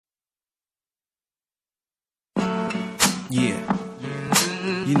Yeah.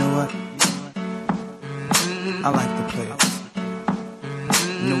 You know what? I like the players.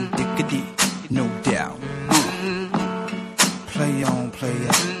 No diggity, no doubt. Play on, play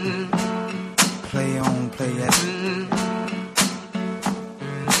it. Play on, play it.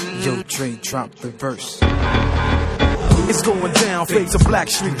 Yo, Dre, drop the verse. It's going down, fades of Black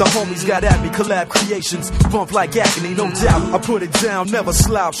Street. The homies got at me, collab creations. Bump like agony, no doubt. I put it down, never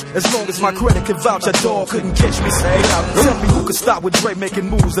slouch. As long as my credit can vouch, a dog couldn't catch me. Say, tell me who could stop with Dre making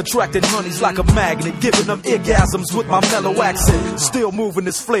moves, attracting honeys like a magnet, giving them orgasms with my mellow accent. Still moving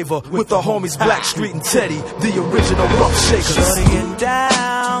this flavor with the homies Black Street and Teddy, the original rough shakers. Shorty get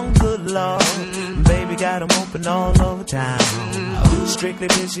down, good lord. Baby got them open all over town. Strictly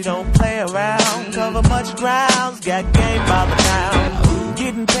bitch, you don't play around. Cover much grounds, got game by the pound.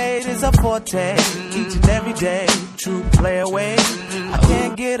 Getting paid is a forte, each and every day. True play away. I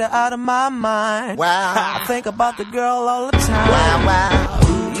can't get her out of my mind. Wow. I think about the girl all the time. Wow, wow.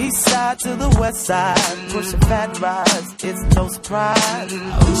 East side to the west side, pushing fat rides, it's no surprise.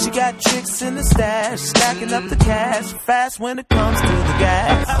 She got tricks in the stash, stacking up the cash, fast when it comes to the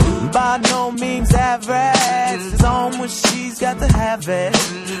gas. By no means average, it's on when she's got to have it.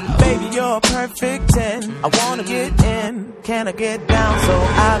 Baby, you're a perfect 10, I wanna get in, can I get down so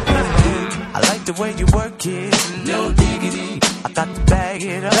I can win? I like the way you work it, no diggity, I got to bag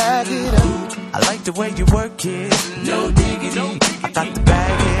it up, bag it up. I like the way you work it, no diggity, I got to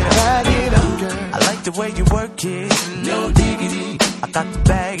bag it up, bag it up, girl. I like the way you work it, no diggity, I got to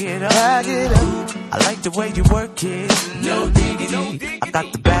bag it up, bag it up. I like the way you work it, no diggity, I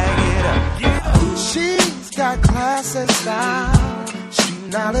got to bag it up. She's got class and style, street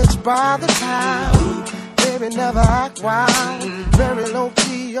knowledge by the pound. Baby never act wild, very low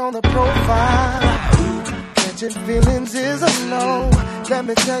key on the profile. Catching feelings is a no, let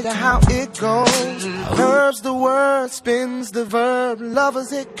me tell you how it goes. Curves the word, spins the verb, lovers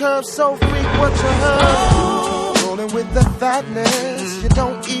hit curves so frequent you heard. Rolling with the fatness, you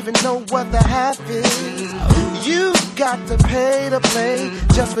don't even know what the half is. You got to pay to play,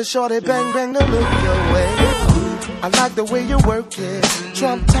 just for shorty bang bang to look your way. I like the way you work it,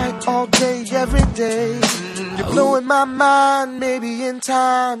 trump tight all day, every day. You're blowing my mind, maybe in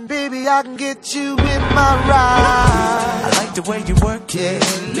time, baby I can get you in my ride. I like the way you work it,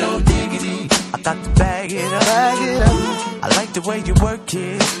 no diggity, I got to bag it up, bag it up. I like the way you work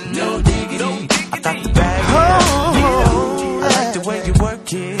it, no diggity, I got to bag it up. I like the way you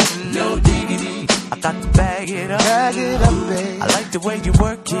work it, no diggity, I got to bag it up, bag it up, babe. I like the way you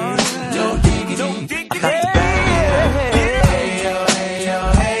work it, no diggity, I got to bag it up. Hey yo, hey yo, hey yo,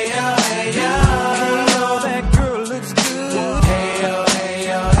 hey yo, hey yo, that girl looks good. Hey yo, hey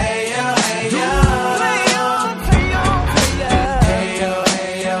yo, hey yo, hey yo, hey yo, hey yo, hey yo,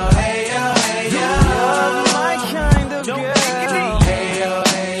 hey yo, hey yo, hey yo, my kind of girl. Hey yo, hey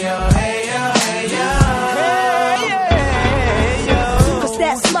yo, hey yo, hey yo, hey yo. 'Cause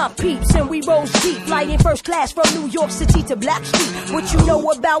that's my peeps and we roll deep. Flying first class from New York City to Black Street. What you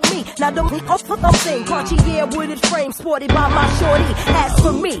know about me? Now don't thing. Cartier wooded frame sported by my shorty. As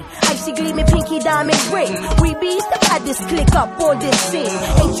for me, icy gleaming pinky diamond ring. We bees the baddest click up on this scene.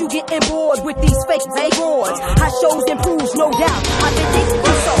 Ain't you getting bored with these fake boards? High shows improves, no doubt. I've been thinking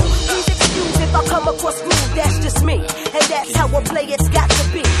so. Please excuse if I come across rude, that's just me. And that's how a player's got to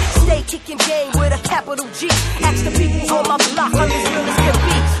be. Stay kicking game with a capital G. Ask the people on my block, I'm as real as can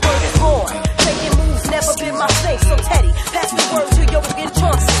be. Word is born. Making moves never been my thing. So Teddy, pass the word to your in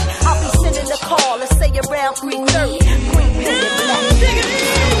Chauncey. I'll be sending a call, let's say around 3:30. Queen Pen and Black.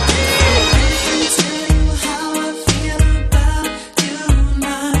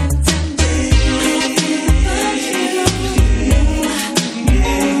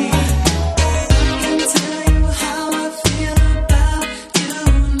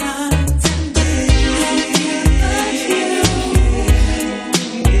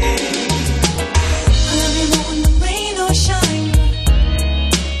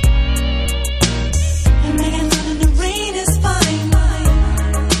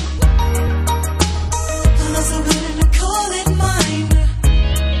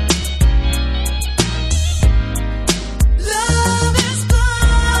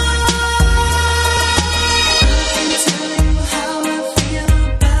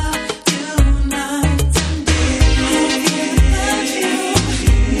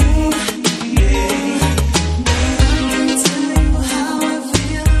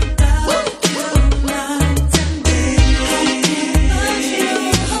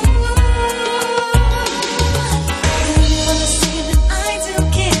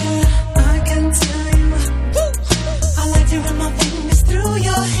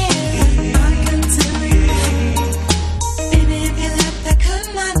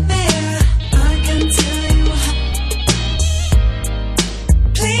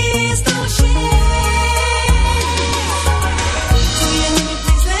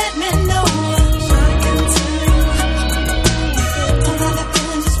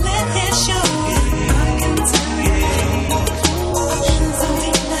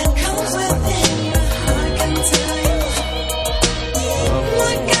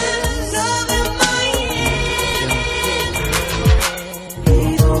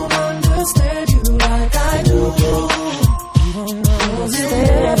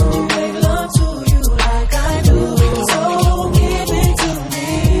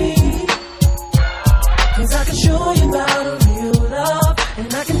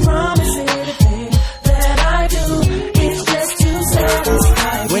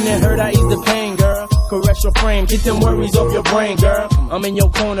 special frame. Get them worries off your brain, girl. I'm in your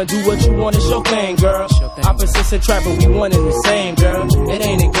corner, do what you want, it's your thing, girl. Opposites attract, but we one and the same, girl. It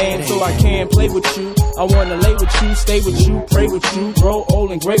ain't a game, so I can't play with you. I wanna lay with you, stay with you, pray with you, grow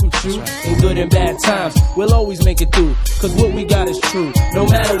old and great with you. In good and bad times, we'll always make it through. Cause what we got is true, no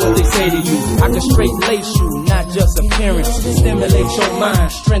matter what they say to you. I can straight lace you, not just appearance. Stimulate your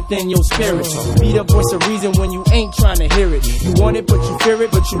mind, strengthen your spirit. Be the voice of reason when you ain't trying to hear it. You want it, but you fear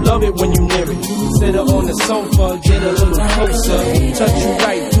it, but you love it when you near it. Sit up on the sofa, get a little closer. Touch you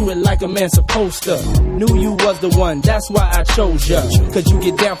right, do it like a man supposed to. Knew you was the one, that's why I chose ya. Cause you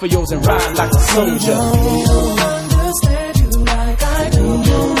get down for yours and ride like a soldier. Don't understand you like I do.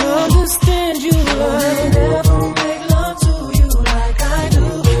 Don't understand you like I never make love to you like I do.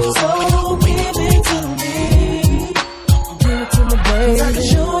 So give it to me. Give it to me, baby. 'Cause I can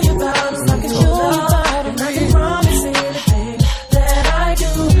show you about it. I can show you about it. And I can promise anything that I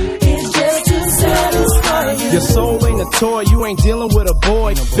do is just to satisfy you. Your soul ain't a toy, you ain't dealing with a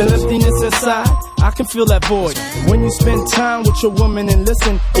boy. Feel emptiness inside, I can feel that void. When you spend time with your woman and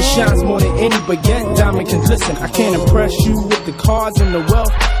listen, it shines more than any baguette diamond can glisten. I can't impress you with the cars and the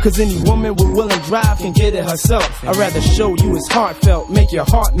wealth, cause any woman with will and drive can get it herself. I'd rather show you it's heartfelt, make your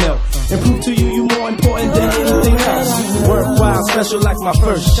heart melt, and prove to you you more important than anything else. Worthwhile, special like my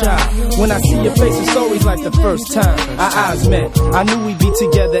first child. When I see your face, it's always like the first time our eyes met. I knew we'd be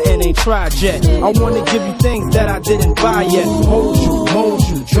together and ain't tried yet. I wanna give you things that I didn't buy yet. Hold you, mold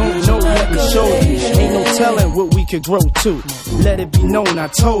you, don't know, let me show you. Ain't no telling what we could grow to. Let it be known I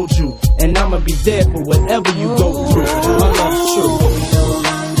told you, and I'ma be there for whatever you go through. My love's true. Don't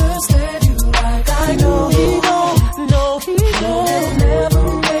understand you like I do. He don't know, he don't never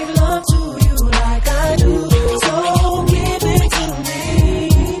make love to you like I do. So give it to me.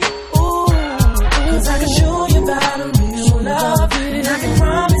 Ooh, 'cause I can show you about a real love, and I can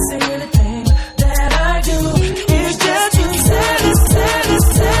promise anything that I do is just to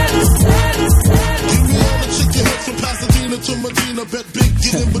to Medina, bet big,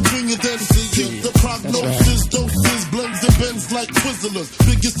 get in between your then see the prognosis, doses, blends and bends like Twizzlers.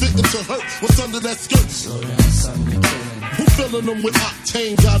 Biggest victim to hurt, what's under that skirt? Who filling them with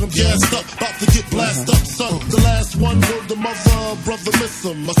octane, got them gassed up, about to get blasted up, son. The last one word the mother, brother miss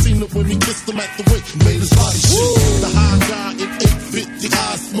him. I seen it when he kissed him at the wake, made his body shit. The high guy in 850,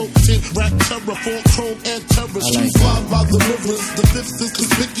 eyes smoke tint, rap terror, full chrome and terror. Streets fly by the rivers, the fifth is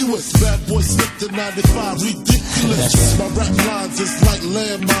conspicuous. Bad boy slipped in 95, ridiculous. My rap lines is like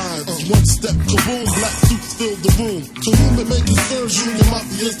landmines. One step, kaboom, black suits fill the room. To whom it may concern, Junior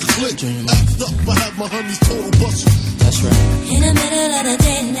Mafia's the click. Act up, I have my honeys total bust. That's right. In the middle of the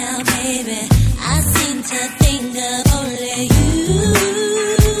day now, baby, I seem to think of only you.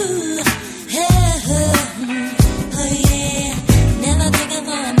 Oh yeah, never thinking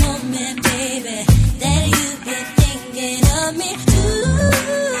for a moment, baby, that you've been thinking of me too.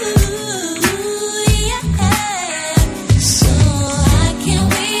 Yeah. So I can't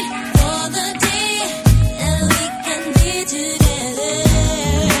wait for the day that we can be together.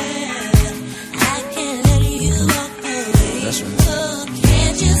 I can't let you walk away. That's right. Oh,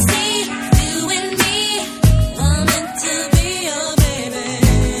 can't you see, you and me are meant to be your baby,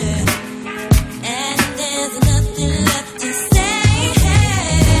 and there's nothing left to say.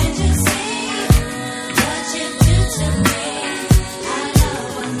 Can't you see what you do to me? I know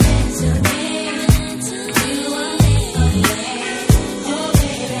I'm meant to be. You are made for me. Oh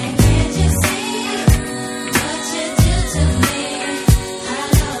baby, can't you see what you do to me? I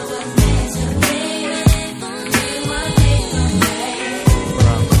know I'm meant to be. You are made for me.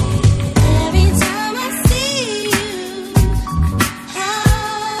 Every time I see you, I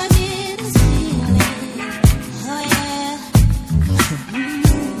get this feeling. Oh yeah,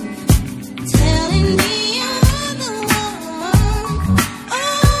 telling me you're the one. Oh,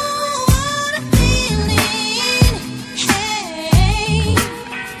 what a feeling. Hey,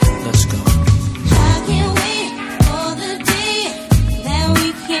 Let's go. I can't wait for the day that we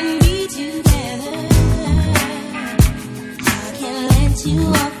can be together. I can't let you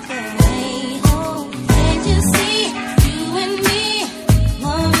walk away. Oh, can't you see, you and me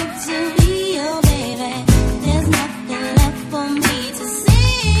were meant to be your baby. There's nothing left for me to say.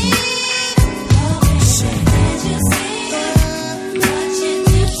 Oh, can't you see what you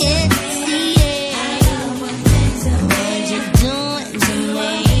do to me? I know what you're doing to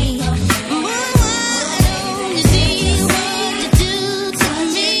me. Why don't you see what you do to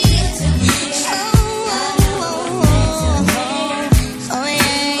me? Oh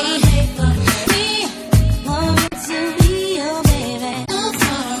yeah.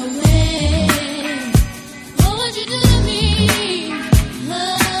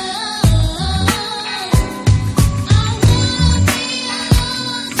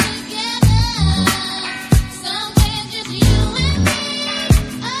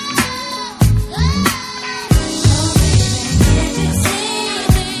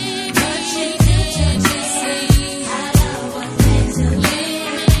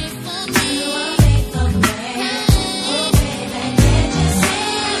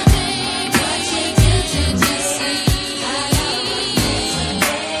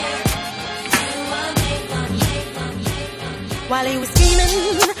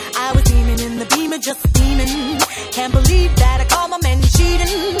 I was beaming in the beamer, just steaming. Can't believe that I caught my man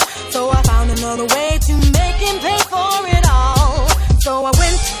cheating. So I found another way to make him pay for it all. So I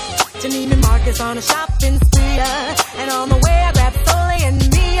went to Neiman Marcus on a shopping spree, and on the way I grabbed Soleil and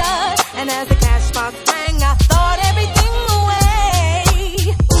Mia. And as the cash box rang, I thought everything away.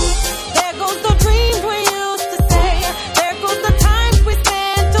 There goes the dreams we used to say. There goes the times we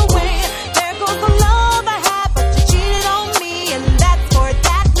spent away. There goes the love I had, but you cheated on me, and that's for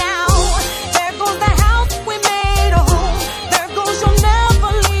that now. There goes the house we made a home. There goes you'll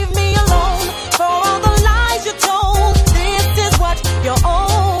never leave me alone. For all the lies you told, this is what you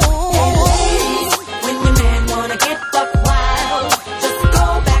own. When your man wanna get buck wild, just go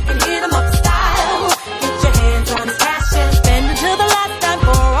back and hit him up style. Get your hands on his cash and spend it till the last time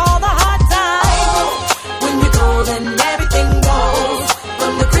for all the hard times. When you go, then everything goes,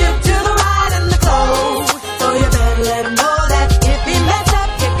 from the crib to the ride and the clothes. So you better let him know that if he mess up,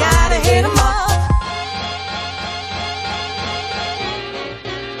 you gotta hit him up.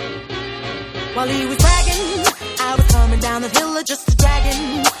 While he was bragging, I was coming down the hill just a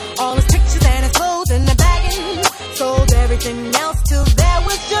dragging all his pictures and his clothes in the bagging. Sold everything else till there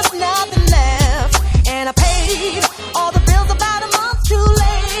was just nothing left, and I paid all the bills about a month too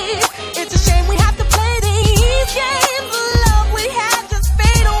late. It's a shame we have to play these games. The love we had just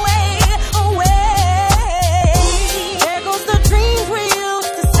fade away, away. There goes the dreams we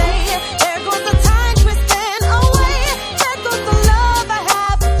used to say. There goes the times we spent away. There goes the love I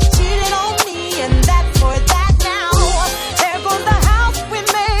had, but you cheated on me, and that's for that now. There goes the house we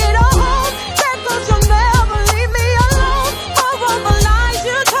made a home. There goes you'll never leave me alone. For all the lies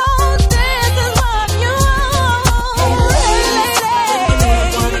you told, this is what you own. Hey,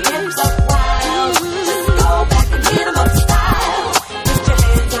 wanna get buck wild, just go back and hit him up style. Put your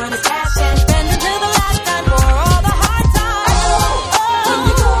hands on his cash and spend it till the last time for all the hard times. When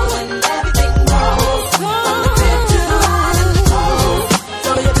you go and everything goes, from the crib to the ride and the clothes.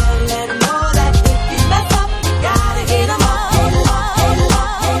 So you better let him know that if he mess up, you gotta hit him up.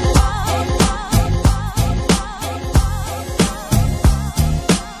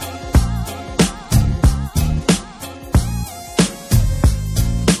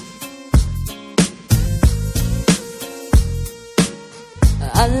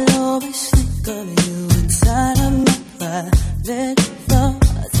 I'll always think of you inside of my private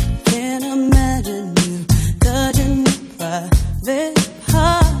thoughts. Can't imagine you touching my private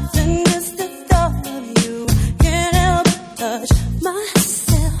parts, and just the thought of you can't help but touch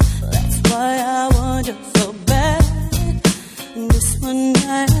myself. That's why I want you so bad. This one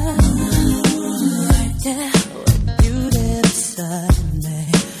night, yeah, with you there beside me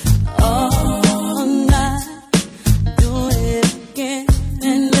all night. Do it again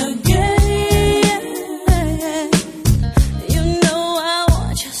and again. You know I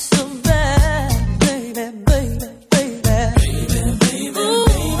want you so bad, baby, baby, baby. Ooh,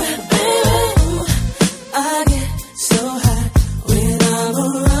 baby, I get so high when I'm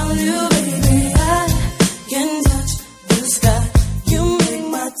around you, baby. I can touch the sky. You make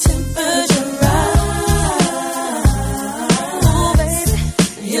my temperature rise. Ooh, baby.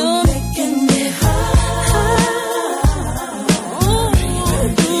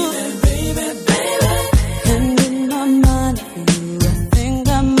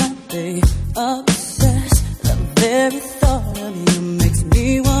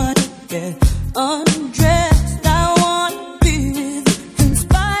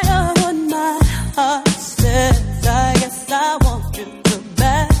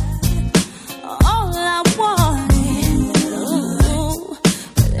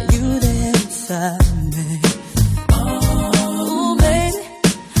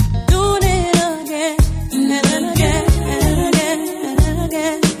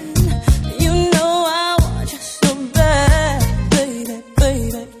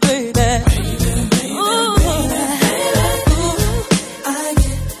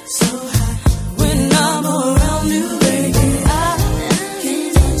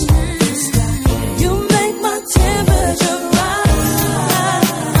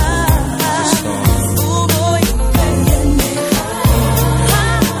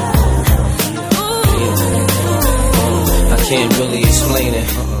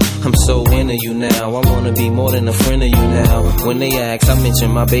 I'm so into you now. I wanna be more than a friend of you now. When they ask, I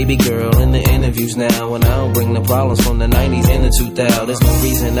mention my baby girl in the interviews now. And I don't bring the problems from the 90s and the 2000s. There's no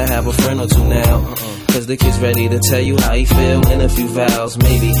reason to have a friend or two now. Cause the kid's ready to tell you how he feel in a few vows.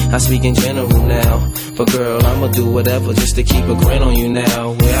 Maybe I speak in general now. But girl, I'ma do whatever just to keep a grin on you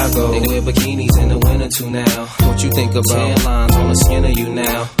now. Where I go, they wear bikinis in the winter too now. What you think about tan lines on the skin of you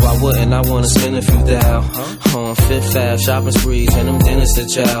now? Why wouldn't I wanna spend a few thou? On Fifth Ave, shopping sprees and them dinners to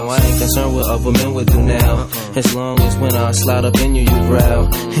chow. I ain't concerned what other men would do now. As long as when I slide up in you, you growl.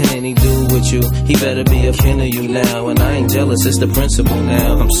 And any dude with you, he better be a kin of you now. And I ain't jealous, it's the principle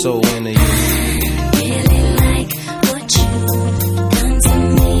now. I'm so into you.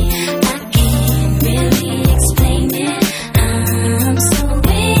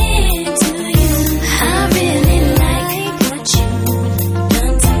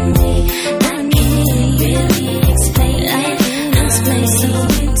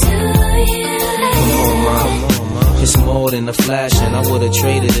 In the flashing, I would've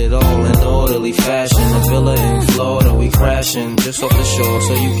traded it all in orderly fashion. A villa in Florida, we crashing just off the shore,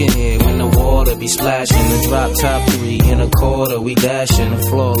 so you can hear when the water be splashing. The drop top 3 in a quarter, we dashing. The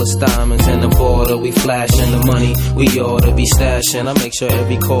flawless diamonds in the border, we flashing. The money we oughta be stashing. I make sure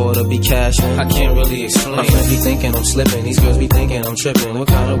every quarter be cashing. I can't really explain. My friends be thinking I'm slipping, these girls be thinking I'm tripping. What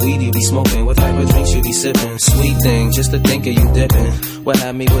kind of weed you be smoking? What type of drinks you be sipping? Sweet thing, just to think of you dipping. What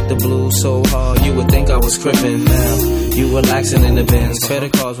had me with the blues so hard, you would think I was crippin'. Now you relaxing in the bins,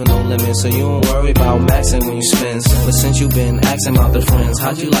 credit cards with no limits, so you don't worry about maxing when you spend. But since you been asking about the friends,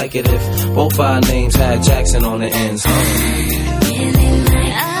 how'd you like it if both our names had Jackson on the ends?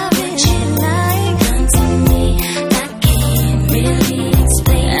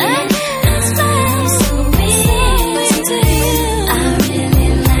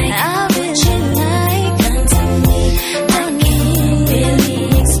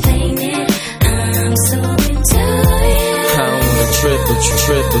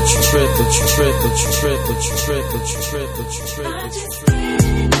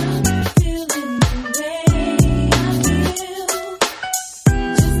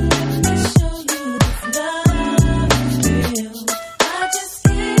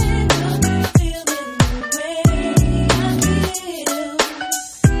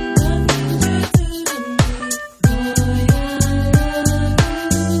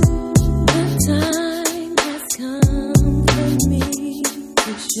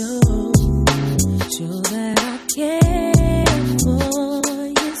 Show that I care for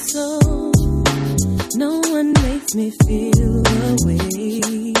you.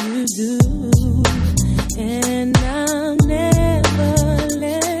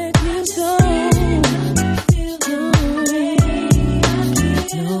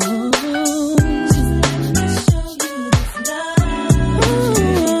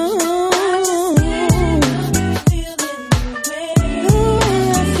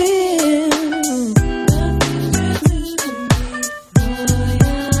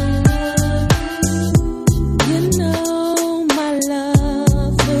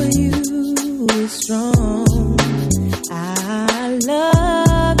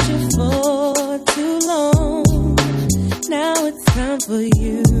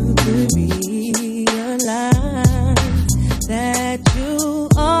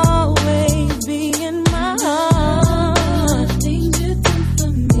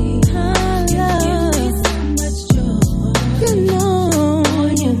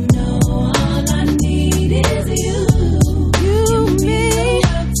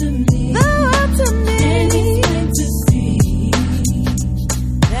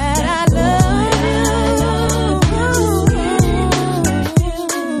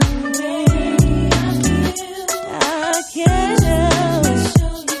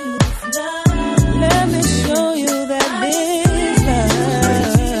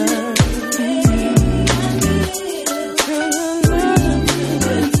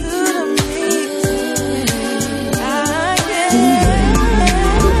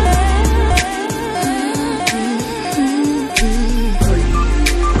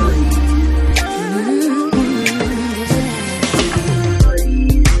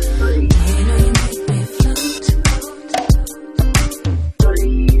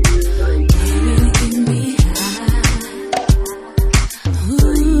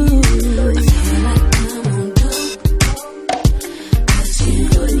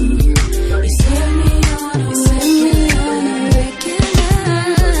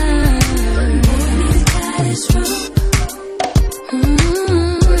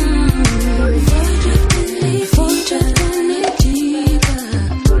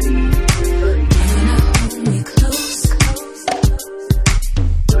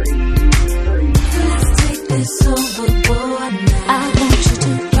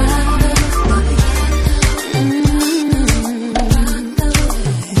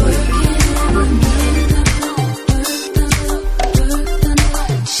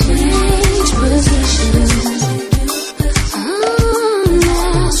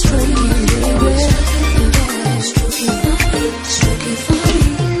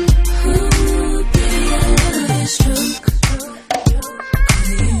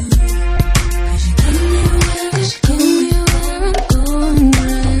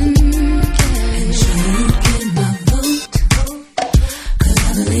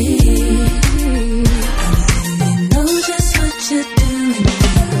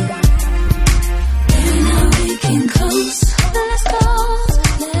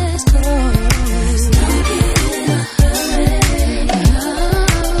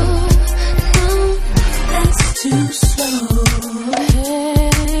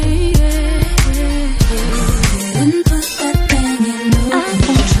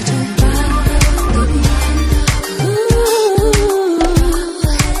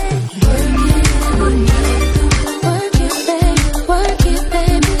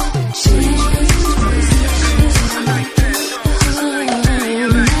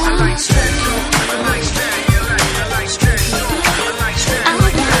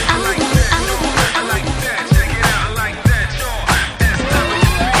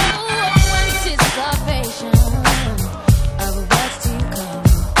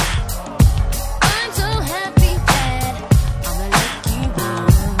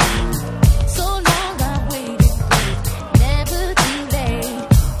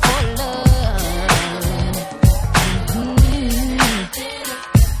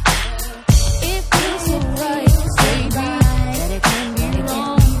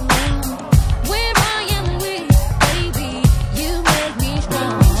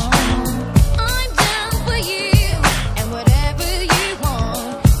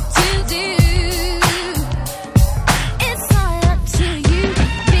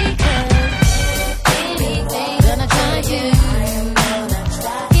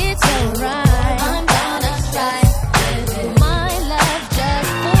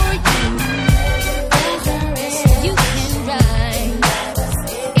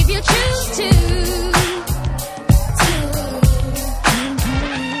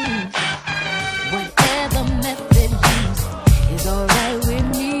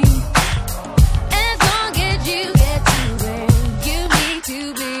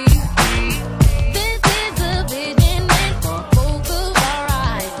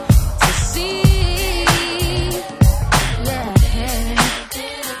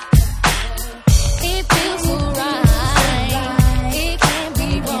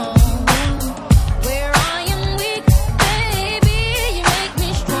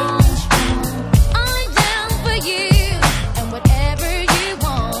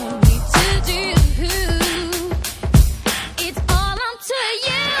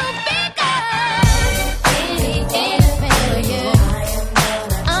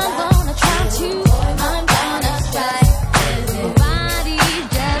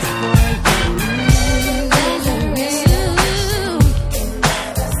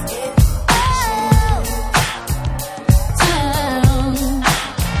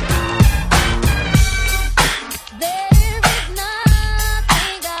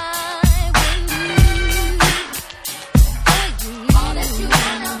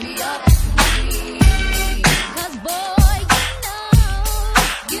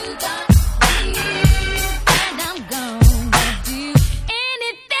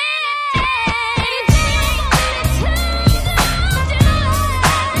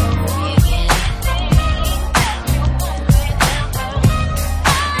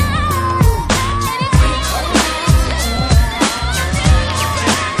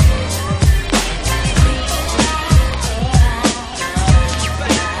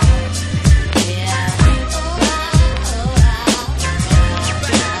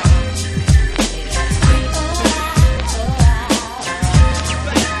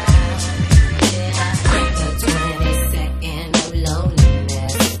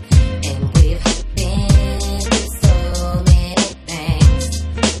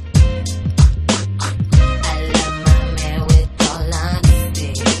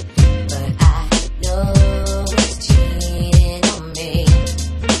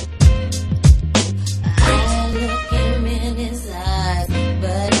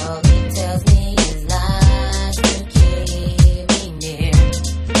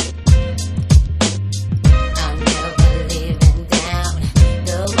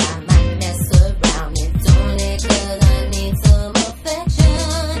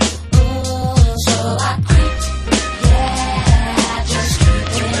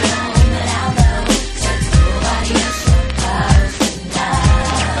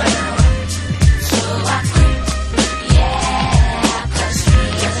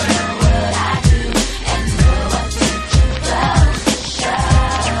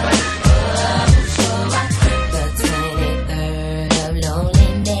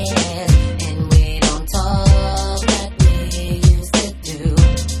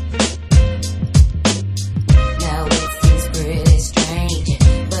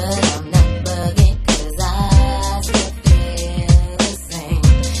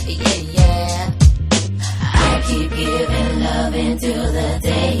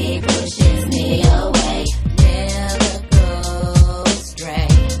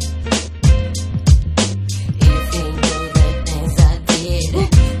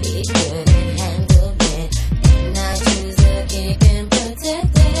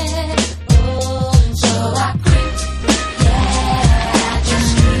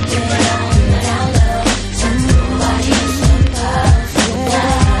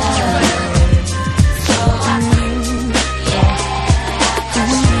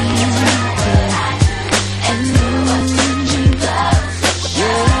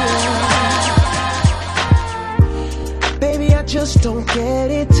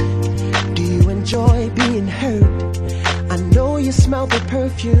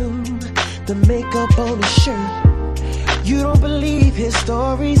 perfume, the makeup on his shirt. You don't believe his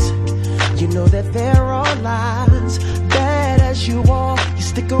stories. You know that there are lies. Bad as you are, you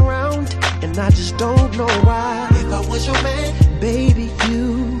stick around, and I just don't know why. If I was your man, baby,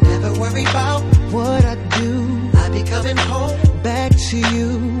 you never worry about what I do. I'd be coming home back to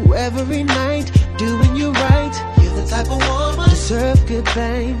you every night, doing you right. You're the type of woman deserve good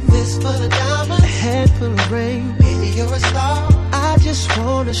things. Fist full of diamonds, a head full of rain. Baby, you're a star. I just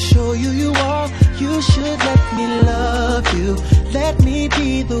wanna show you you are. You should let me love you. Let me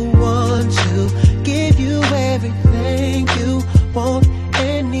be the one to give you everything you want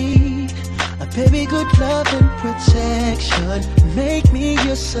and need. A baby, good love and protection. Make me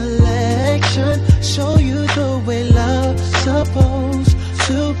your selection. Show you the way love's supposed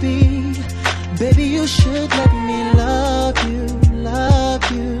to be. Baby, you should let me love you, love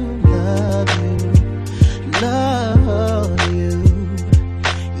you, love you, love you.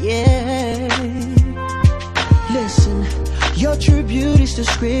 Yeah. Listen, your true beauty's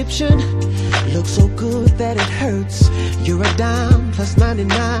description looks so good that it hurts. You're a dime plus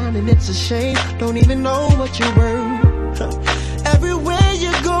 99, and it's a shame. Don't even know what you're worth. Everywhere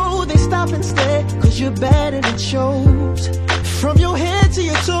you go, they stop and stare, 'cause you're bad and it shows. From your head to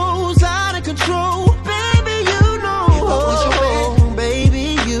your toes, out of control. Baby, you know. If I was your man, baby,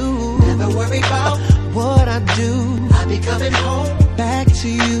 you never worry about what I do. I'll be coming home back to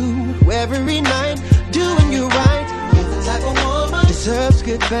you every night, doing you right. You're the type of woman deserves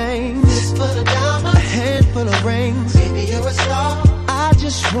good things. Fist full of diamonds, a handful of rings. Baby, you're a star. I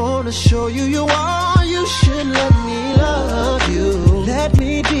just wanna show you you are. You should let me love you. Let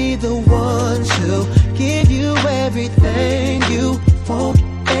me be the one to give you everything you want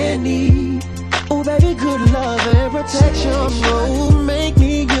and need. Oh, baby, good love and protection. Oh, make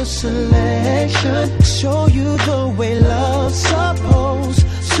me your selection. Show you the way love's supposed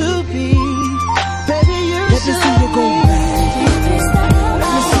to be. Baby, you let me see you go back.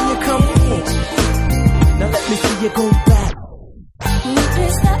 Let me see you come forward. Now let me see you go back. Let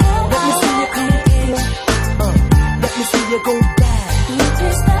me see you come forward. Let me see you go back. Let me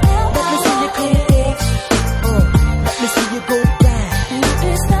see you come forward. Let me see you go back.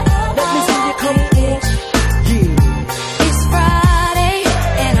 Let me see you come forward. Yeah. It's Friday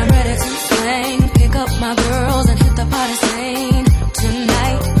and I'm ready to slang. Pick up my girls and hit the party scene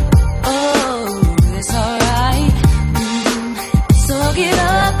tonight. Oh, it's alright. So get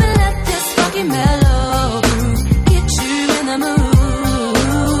up and let this funky mellow groove get you in the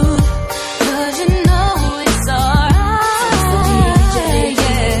mood. 'Cause you know it's alright.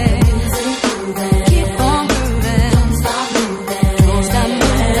 Yeah. Keep on grooving. Don't stop moving. Don't stop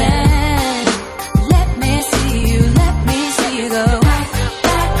moving. Let me see you go. Back,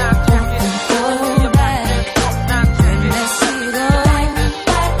 back, go back. Let me see you go. Back, alright.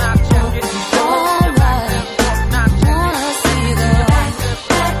 Wanna see you go.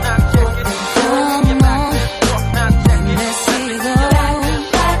 Come on. Let me see you go.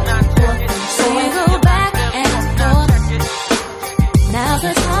 So you go back and forth. Now's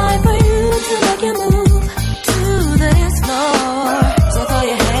the time for you to make your move to the dance floor. So throw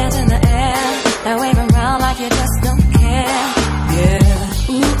your hands in the air and wave around like you just don't care.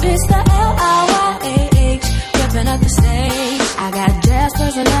 Yeah. Ooh, it's the LIYAH ripping up the stage. I got jazz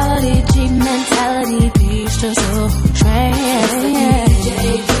personality, G mentality, peach to soul train.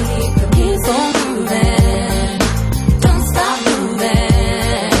 Keep on grooving. Don't stop moving.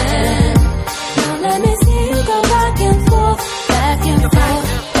 Now let me see you go back and forth, back and forth,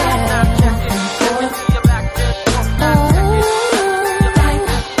 back and forth. Oh, back, back, forth.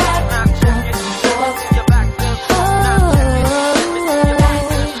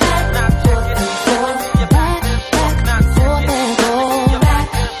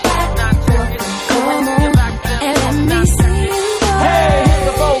 Let me see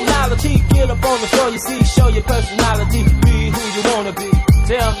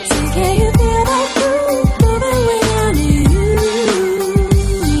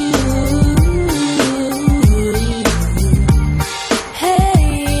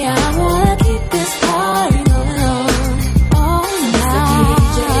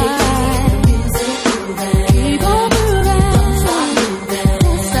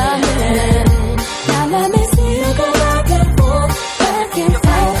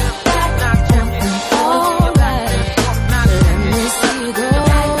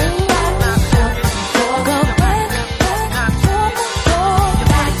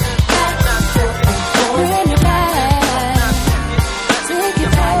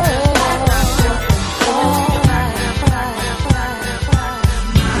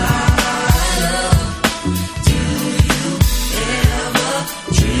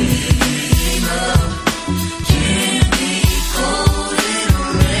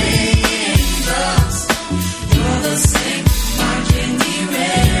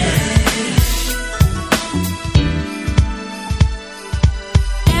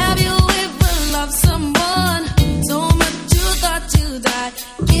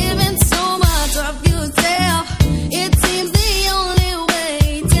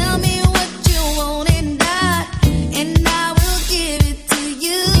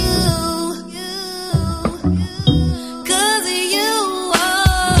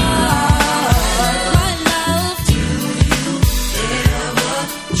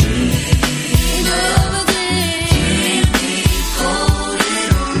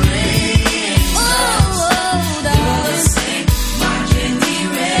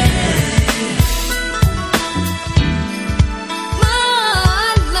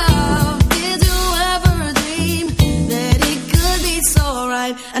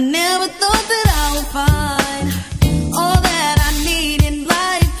right. I never thought that I would find all that I need in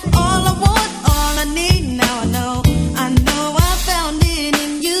life. All I want, all I need. Now I know I found it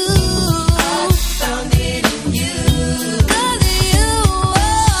in you. I found it in you. Cause of you,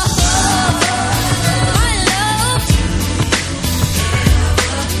 my love.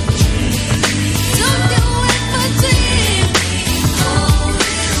 Don't do it for dream.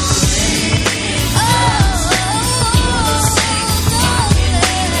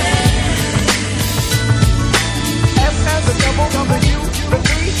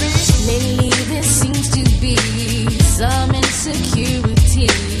 Lately there seems to be some insecurity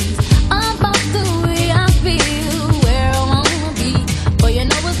about the way I feel, where I wanna be. But you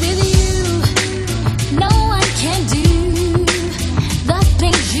know it's with you, no one can do the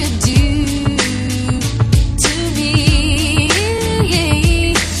things you do to me.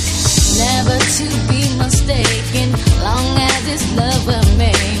 Never to be mistaken, long as it's love we're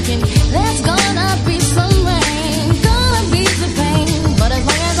making. There's gonna be some rain, gonna be some pain, but as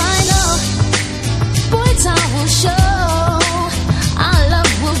long as I know, boy, time will show, our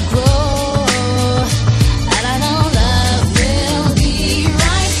love will grow, and I know love will be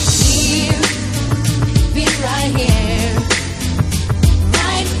right here, be right here,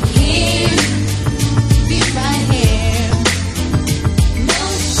 right here, be right here. No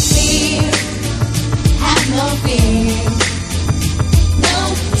fear, have no fear, no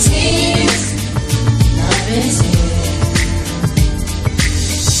tears, love is here.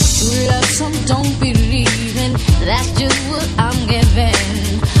 True love, some don't believe in, that's just what I'm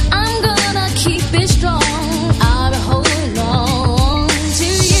giving. I'm gonna keep it strong, I'll be holding on to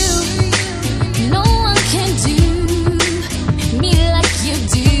you. No one can do me like you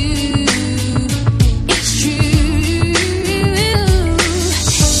do, it's true.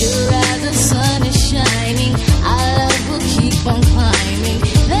 Sure as the sun is shining, our love will keep on climbing.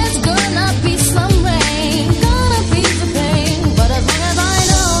 There's gonna be some rain, gonna be some pain, but as long as I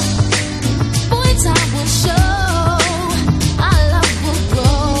know, boy, time will show, our love will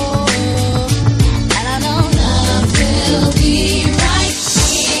grow, and I know love will be right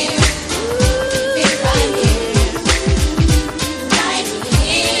here, be right here, right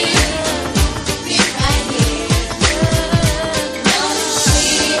here, be right here. No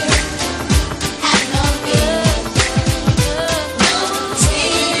fear, have no fear, no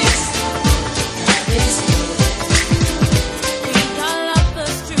tears,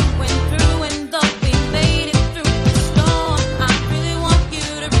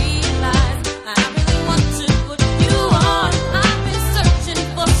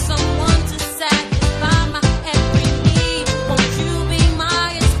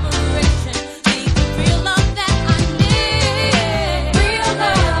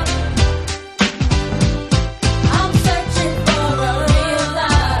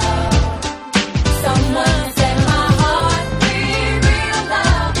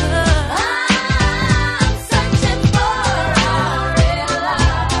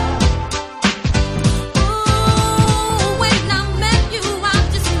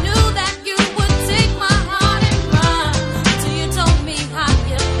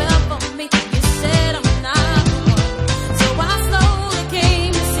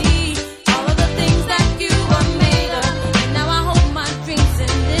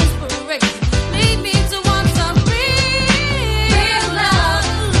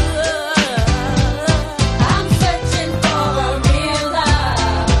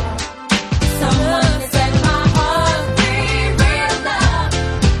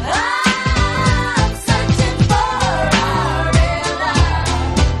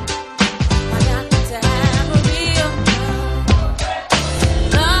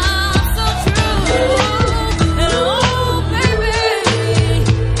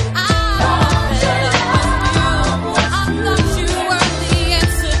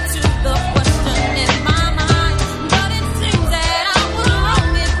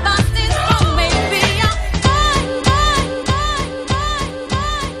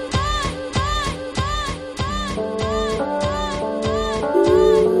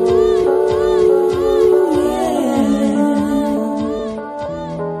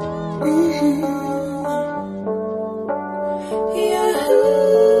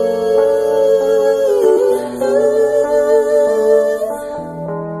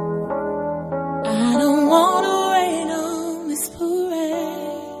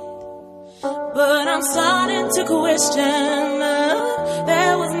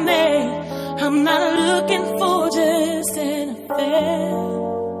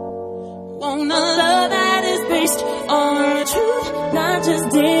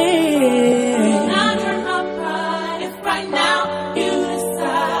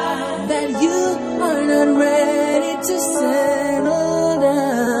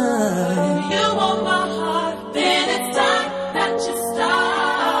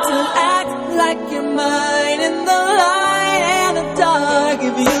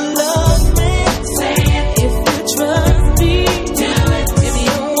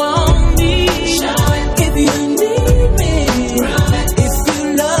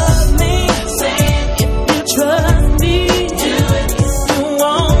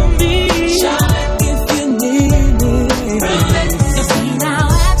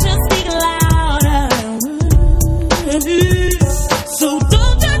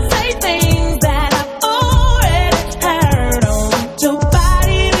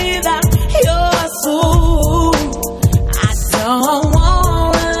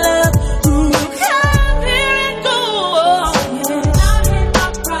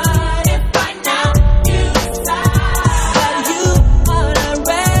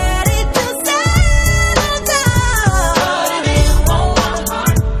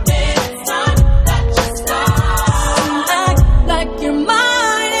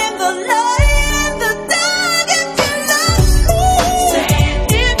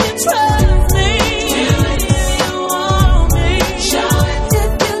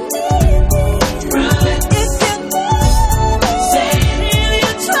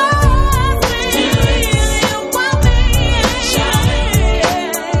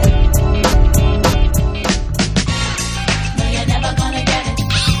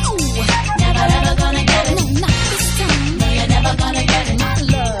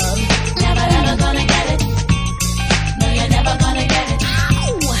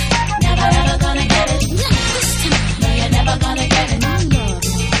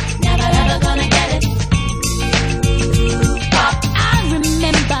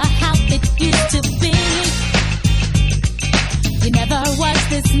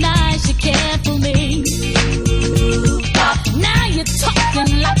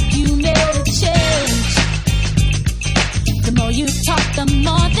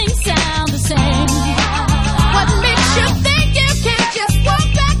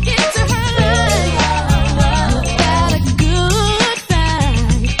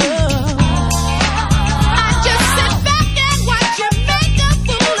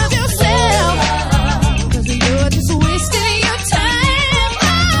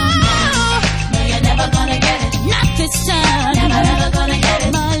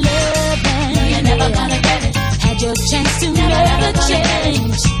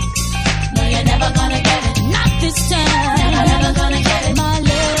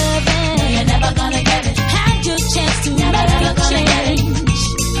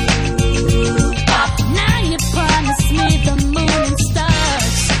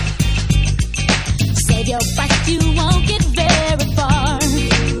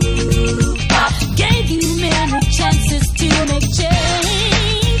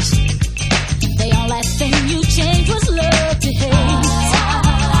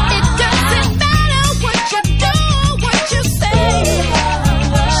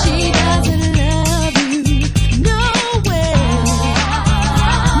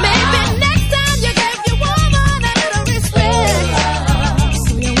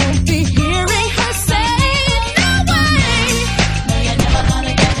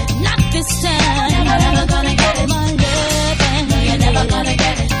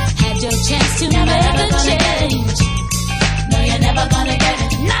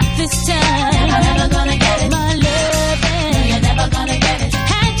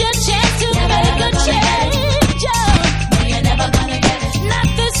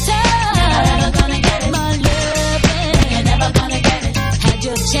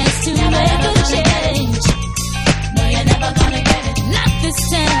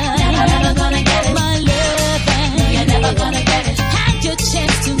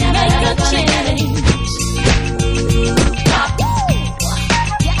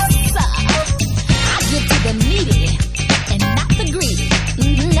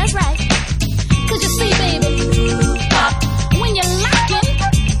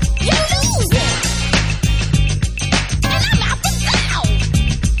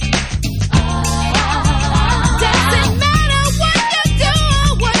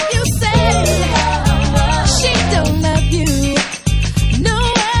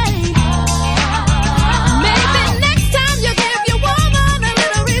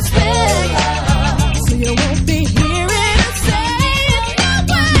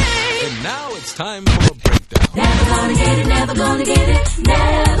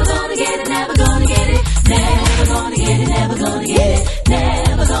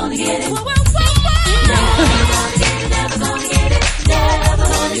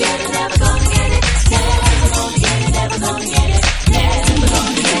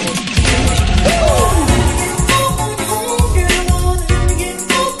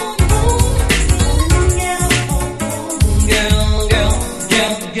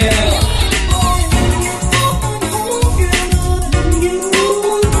 Girl,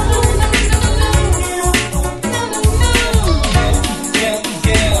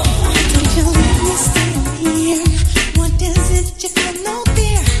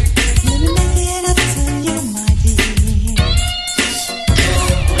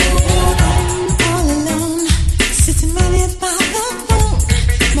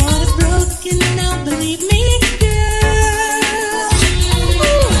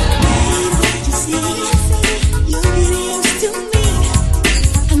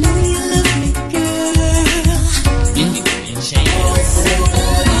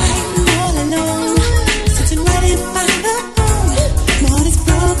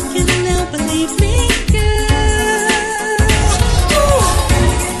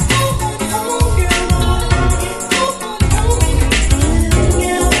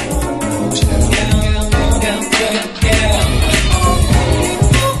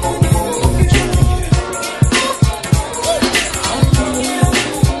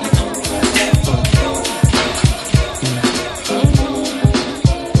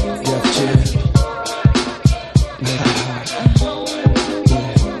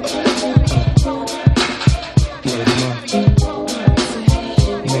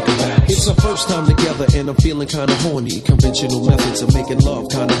 Kinda horny, conventional methods of making love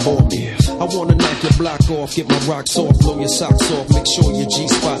kinda bore me. I wanna knock your block off, get my rocks off, blow your socks off, make sure your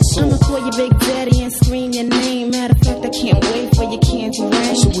G-spot's off. I'ma call you Big Daddy and scream your name. Matter of fact, I can't wait for your candy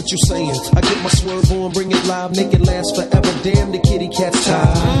rain. So what you saying? I get my swerve on, bring it live, make it last forever. Damn, the kitty cat's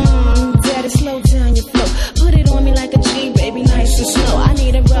tired. Daddy, slow down your flow. Put it on me like a G, baby, nice and slow. I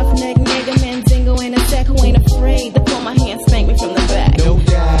need a roughneck nigga, Mandingo ain't a sec who ain't afraid to pull my hand, spank me from the back. No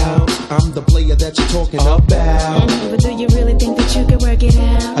doubt, I'm the player that you're talking about. But do you really think that you can work it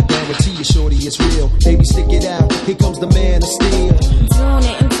out? I guarantee you, shorty, it's real. Baby, stick it out. Here comes the man of steel. Doing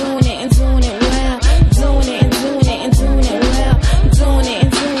it and doing it and doing it well. Doing it and doing it and doing it well. Doing it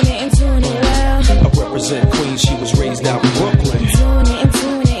and doing it and doing it well. I represent Queens. She was raised out in Brooklyn. Doing it and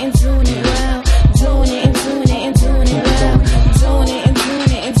doing it and doing it well. Doing it and doing it and doing it well. Doing it and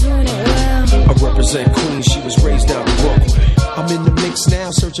doing it and doing it well. I represent Queens. She was raised out in Brooklyn. I'm in the mix now,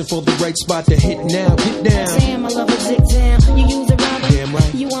 searching for the right spot to hit now. Get down. Damn, I love a dick down. You use a rubber. Damn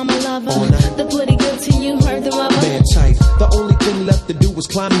right. You are my lover. The pretty good to you, heard the rubber. Man tight. The only thing left to do was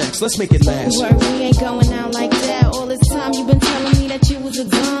climax. Let's make it last. Word, we ain't going out like that. All this time you've been telling me that you was a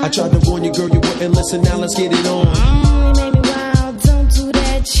dumb. I tried to warn you, girl, you wouldn't listen. Now let's get it on. You made me wild. Don't do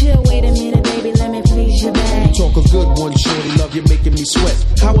that. Chill. Wait a minute, baby. Let me please you back. Talk a good one, shorty. Love you, making me sweat.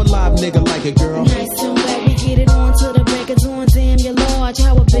 How a live nigga like it, girl? Nice and wet. We get it on to the break of dawn. Damn, you're large.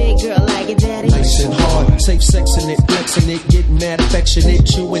 How a big girl like it, daddy? Nice and hard. Safe sexing it, flexing it, getting mad affectionate,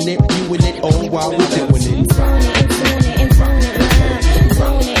 chewing it, you and it, all while we're doing it. Doing it and doing it and doing it well.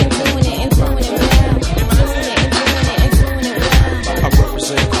 Doing it and doing it and doing it well. Doing it and doing it and doing it well. I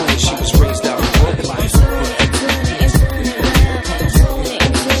represent Queens. She was raised out in Brooklyn. Doing it and doing it and doing it well. Doing it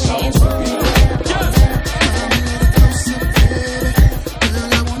and doing it and doing it well.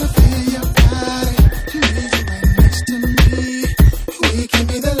 Girl, I wanna feel your body. Need you right next to me. We can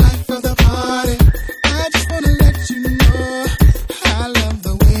be the life of the party. I just wanna let you know I love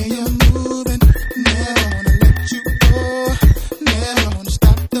the way you're moving. Never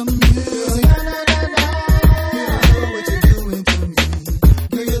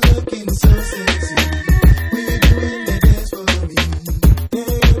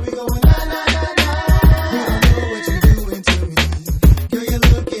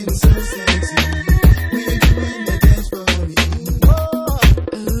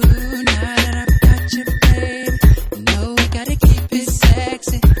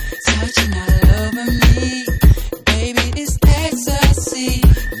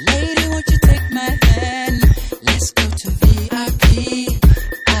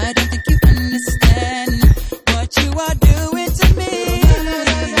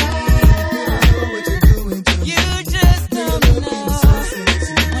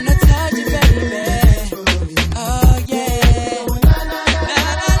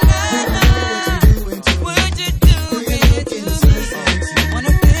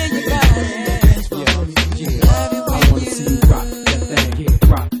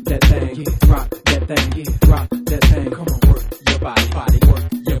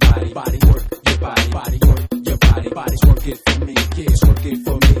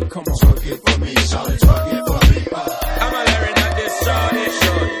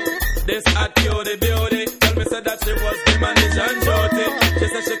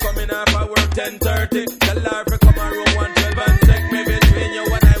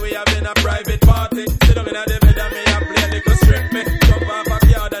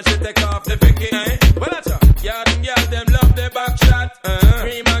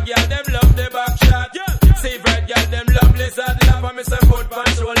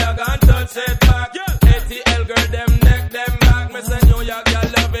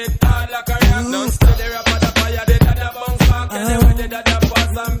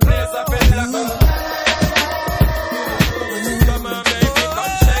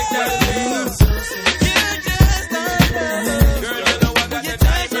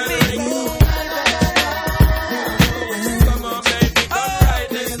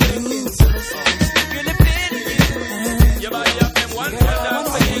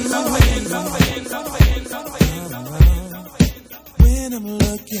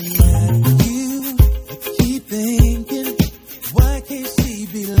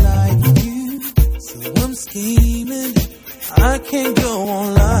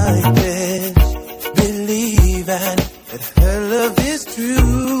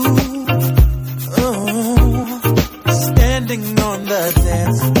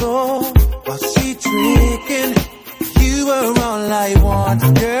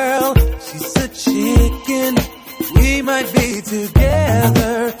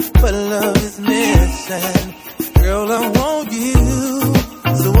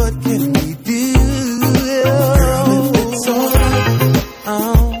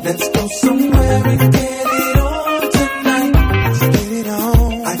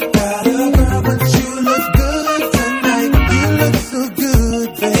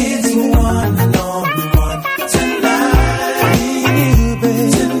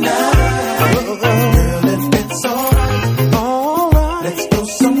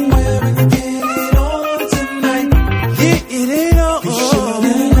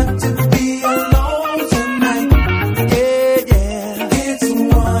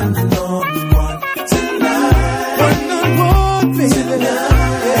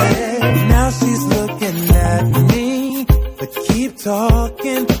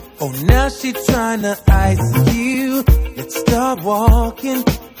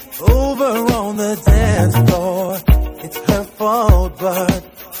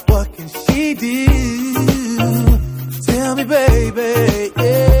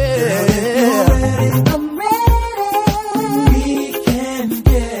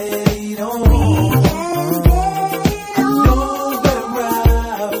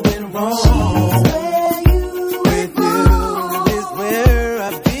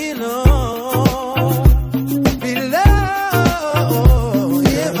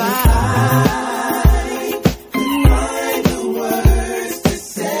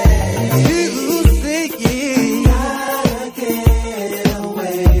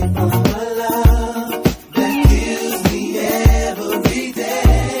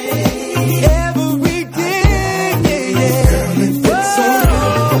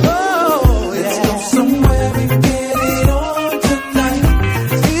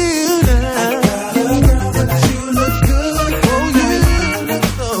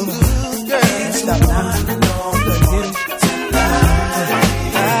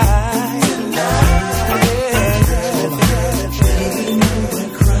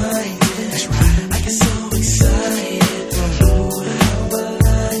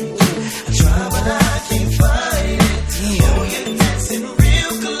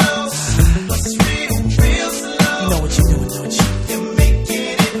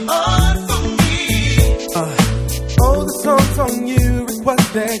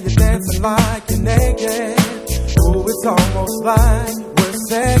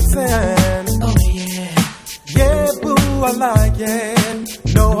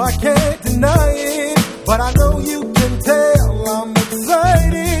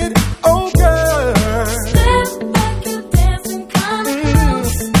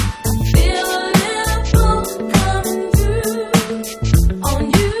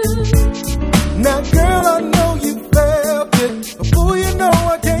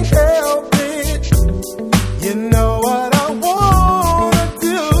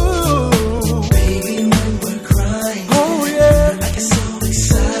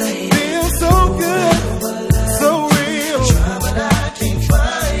Try, but I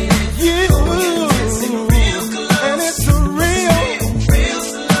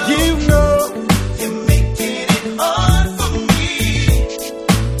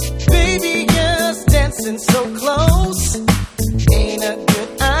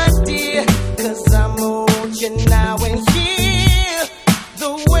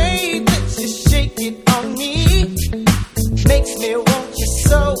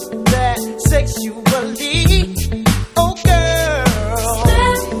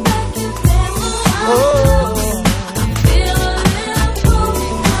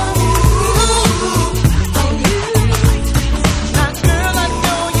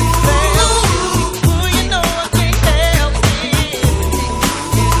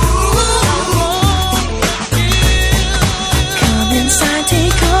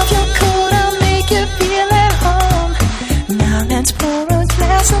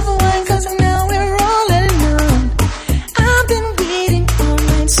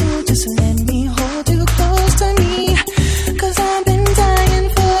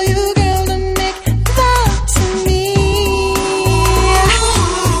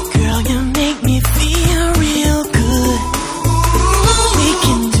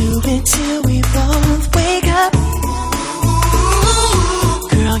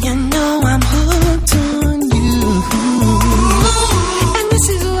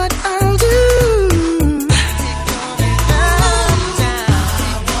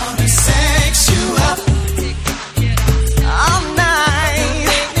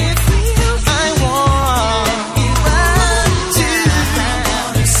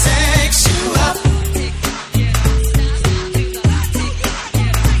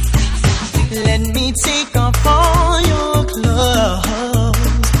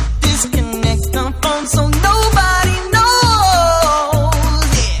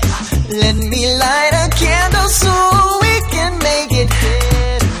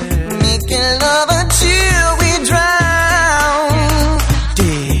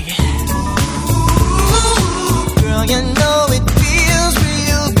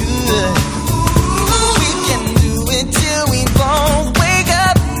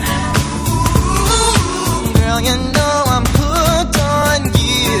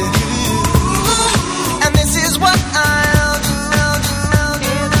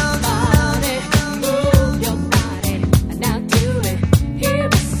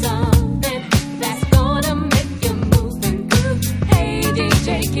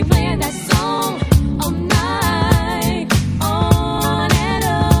keep playing that song all night, on and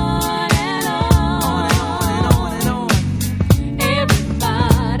on and on and on.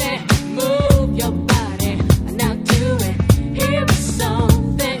 Everybody, move your body, now do it. Here is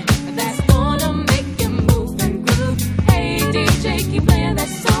something that's gonna make you move and groove. Hey DJ, keep playing that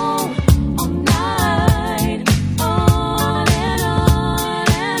song all night, on and on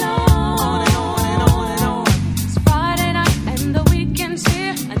and on and on. It's Friday night and the weekend's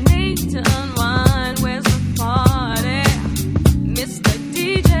here. I need to unwind. Where's the party, Mr.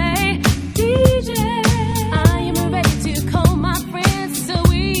 DJ? I am ready to call my friends so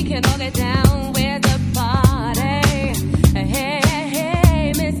we can all get down. Where's the party?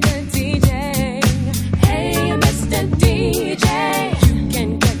 Hey, Mr. DJ. Hey, Mr. DJ. You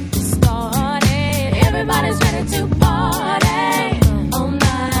can get this started. Everybody's ready to party all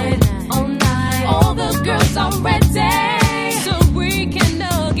night, all night. All the girls are ready, so we can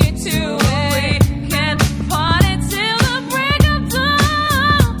all get to it. Can party till the break of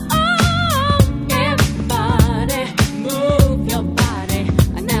dawn. Everybody, move your body,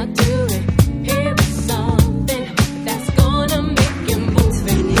 now do it. Here is something that's gonna make you move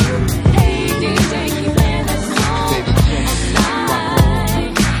and groove. Hey DJ, keep playing that song all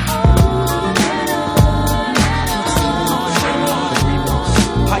night, on and on.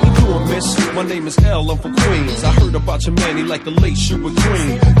 How you doing, miss? My name is L, I'm from Queens. I heard about your man, he like the late sugar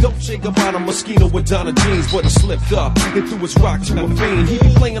cream. Dolce Gabbana Moschino with Donna jeans, but he slipped up and threw his rock to a fiend. He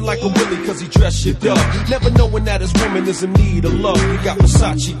be playing like a Willie cause he dressed shit up, never knowing that his woman is in need of love. He got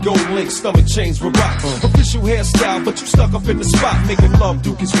Versace, gold link, stomach chains with rocks. Official hairstyle, but you stuck up in the spot. Making love,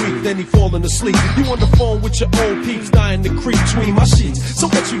 Duke is weak, then he falling asleep. You on the phone with your old peeps, dying to creep between my sheets. So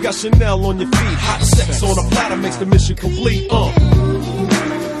what you got Chanel on your feet? Hot sex on a platter makes the mission complete. I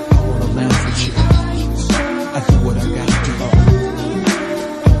wanna laugh with you. I do what I gotta do.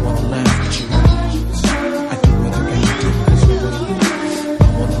 I wanna laugh with you. I do what I gotta do. I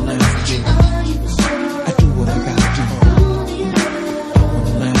wanna laugh with you. I do what I gotta do. I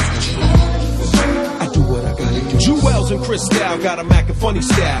wanna laugh with you. I do what I gotta do. Jewels and Cristal got a Mac and funny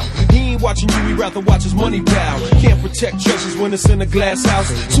style. He ain't watching you, he'd rather watch his money pal. Can't protect treasures when it's in a glass house.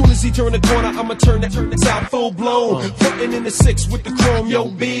 Soon as he turn the corner, I'ma turn that out full blown. Frontin' in the 6 with the chrome, yo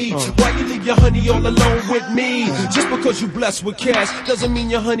B. Why you leave your honey all alone with me? Just because you blessed with cash doesn't mean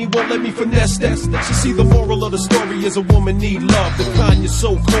your honey won't let me finesse that. You see, the moral of the story is a woman need love, the kind your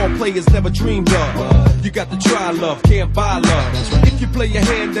so-called players never dreamed of. You got to try love, can't buy love. If you play your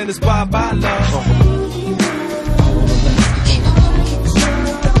hand, then it's bye-bye love.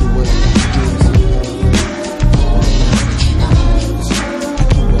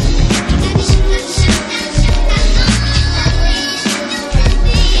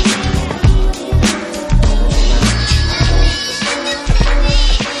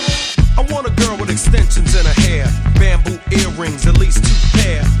 Extensions in her hair, bamboo earrings, at least 2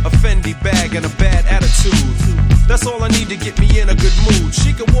 pair, a Fendi bag and a bad attitude. That's all I need to get me in a good mood.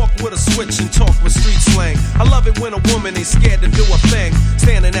 She can walk with a switch and talk with street slang. I love it when a woman ain't scared to do a thing.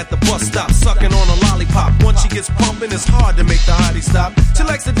 Standing at the bus stop, sucking on a lollipop. Once she gets pumping, it's hard to make the hottie stop. She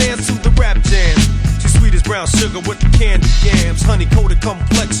likes to dance to the rap jam. She's sweet as brown sugar with the candy yams. Honey coated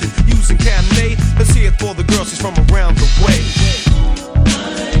complexion, using Cabernet. Let's hear it for the girl, she's from around the way.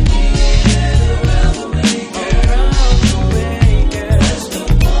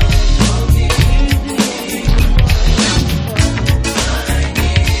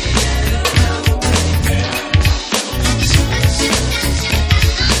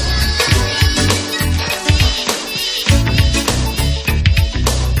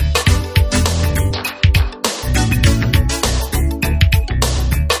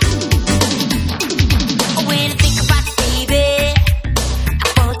 When I think about baby,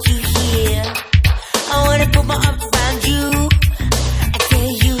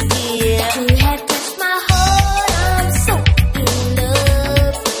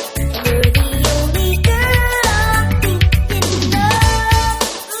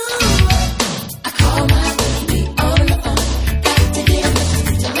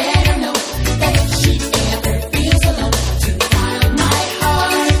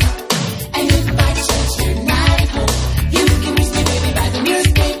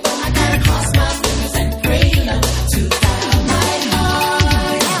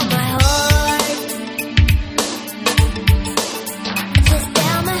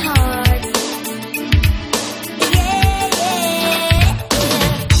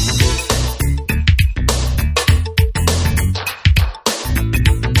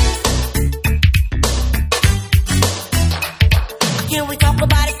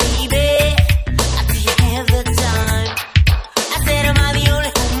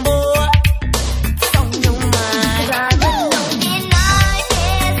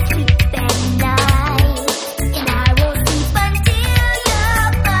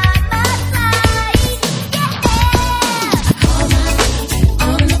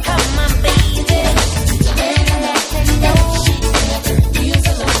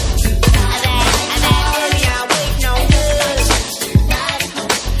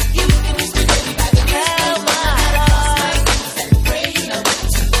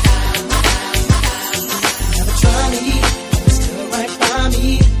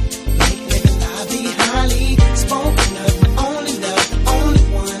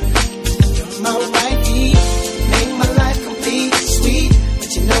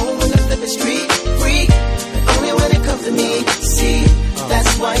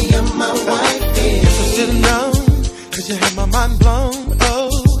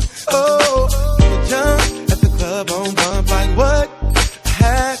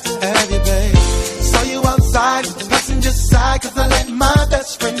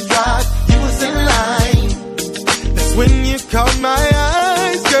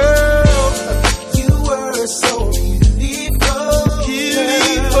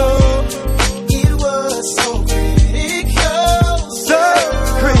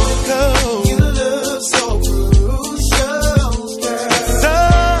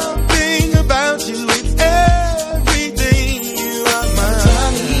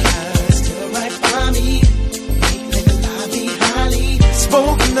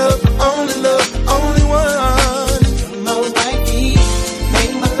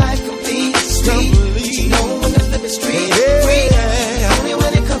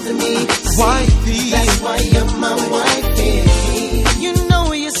 wifey. That's why you're my wifey. You know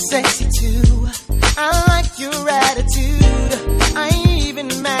you're sexy too. I like your attitude. I ain't even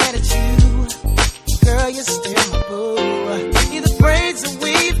mad at you. Girl, you're still my boo. Either braids or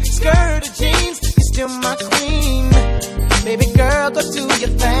weave, skirt or jeans, you're still my queen. Baby girl, go do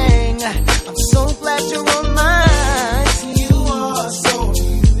your thing. I'm so glad you're on mine. You are so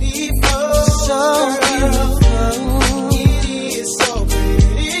beautiful. So beautiful. It is so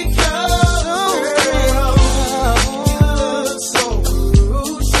pretty, girl. You look so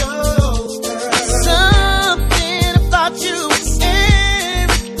crucial. Something about you is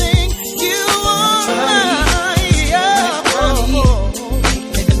everything. You are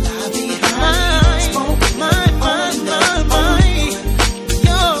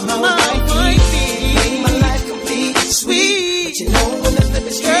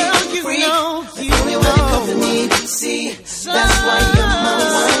That's why you're my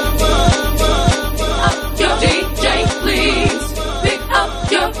wifey. Your DJ, please pick up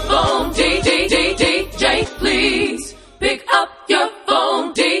your phone. DJ, please pick up your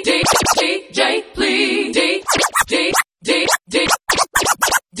phone. DJ, please.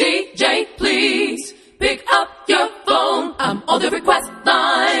 DJ, please pick up your phone. I'm on the request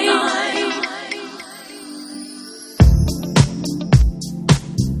line.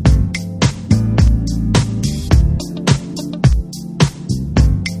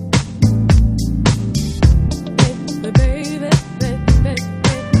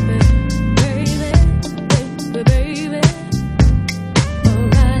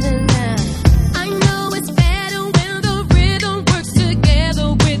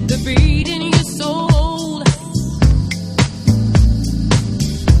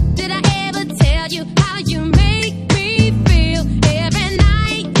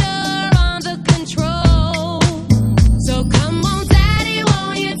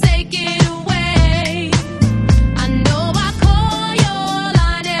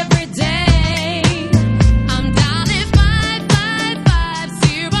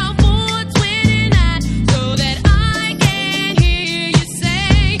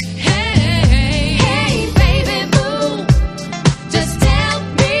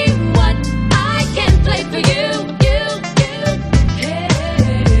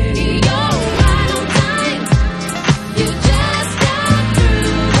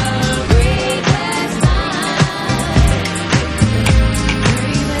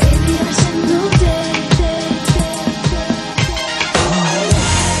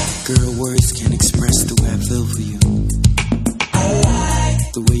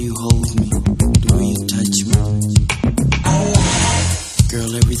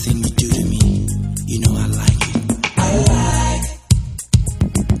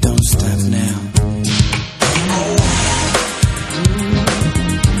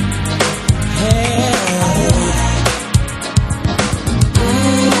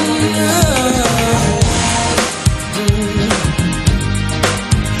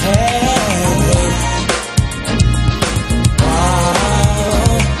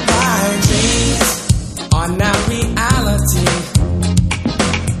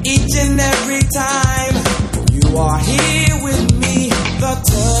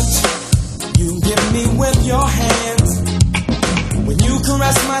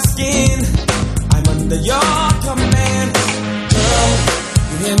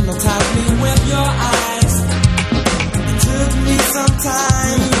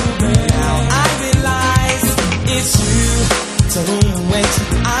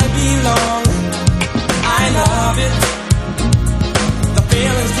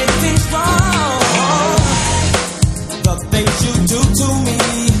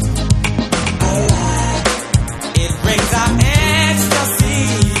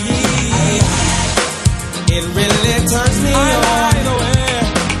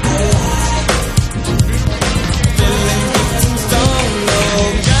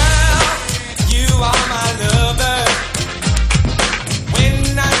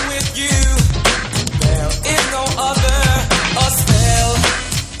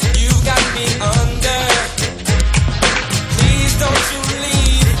 Please don't you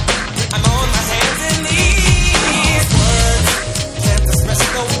leave.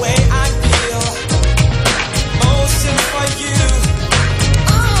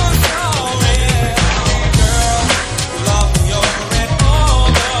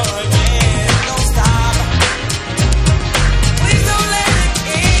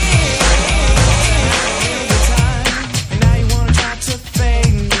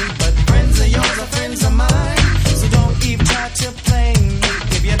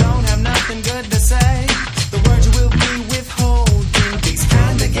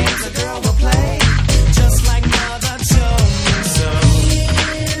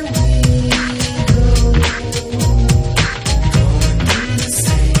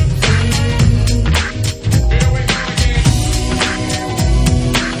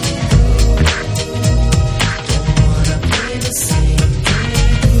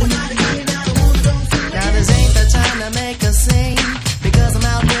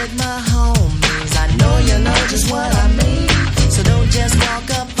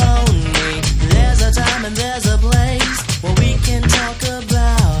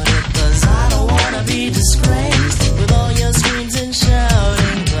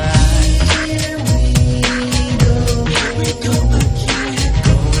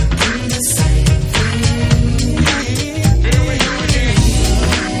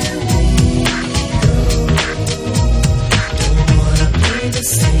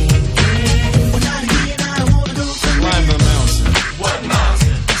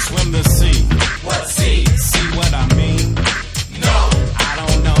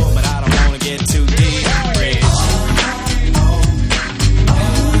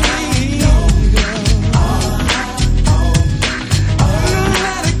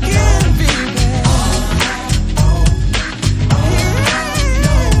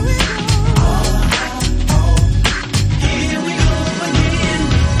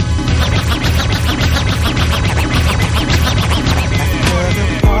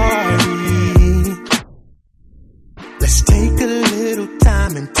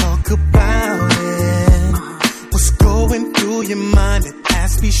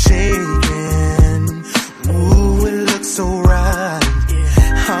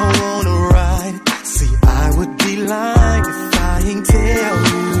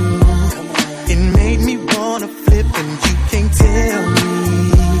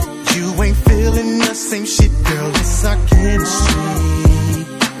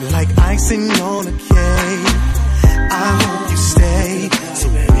 icing on a cake. I hope you stay so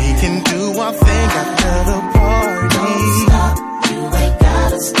we can do our thing after the party. Don't stop, you ain't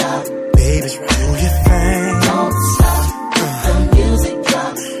gotta stop. Baby, do your thing. Don't stop, the music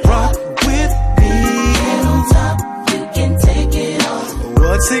drop. Rock with me. Get on top, you can take it off.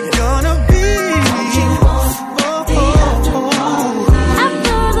 What's it gonna be? Don't you want the after party?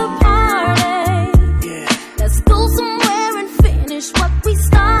 After the party, let's go somewhere and finish what we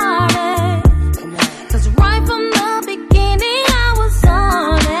started. 'Cause right from the beginning I was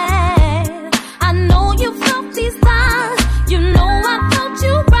on it. I know you felt these times, you know I felt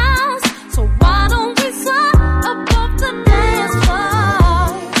you rise. So why don't we swap above the dance floor,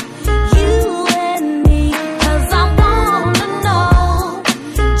 you and me? 'Cause I wanna know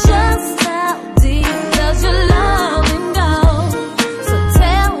just how deep does your loving go. So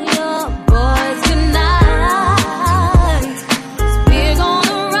tell your boys goodnight, 'cause we're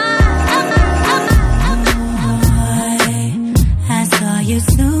gonna ride. I saw you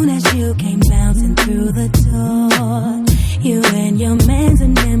soon as you came bouncing through the door. You and your mans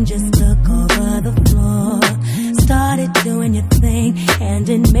and them just took over the floor. Started doing your thing, and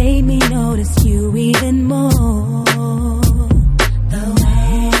it made me notice you even more. The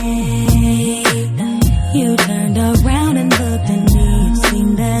way you turned around and looked at me, it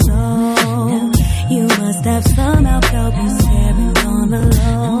seemed as though you must have somehow felt me staring on the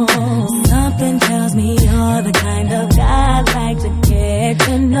low. Something tells me you're the kind of guy I'd like to get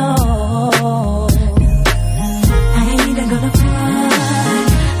to know. I ain't even gonna front,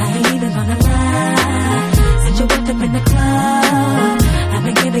 I ain't even gonna lie. Since you walked up in the club, I've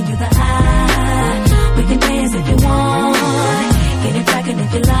been giving you the eye. We can dance if you want, get it crackin'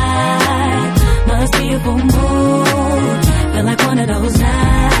 if you like. Must be a full moon, feel like one of those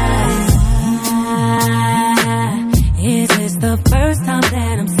nights. Is this the first time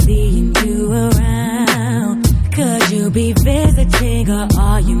that I'm seeing you around? Could you be visiting or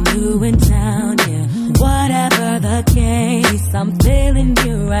are you new in town? Yeah, whatever the case, I'm feeling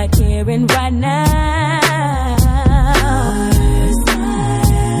you right here and right now.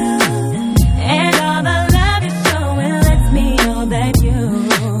 And all the love you're showing lets me know that you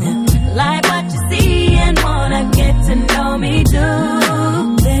like what you see and wanna get to know me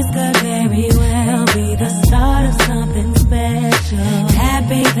too. This could very well be the start of something special.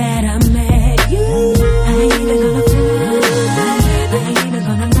 Happy that I met you. I ain't even gonna front, I ain't even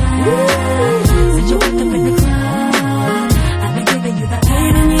gonna lie. Since you walked up in the club, I've been giving you the eye.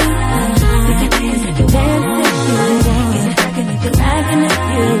 We can dance if you dance if you want. Get it crackin' if you like and if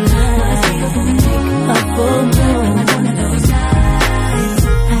you like. A full moon, one of those nights.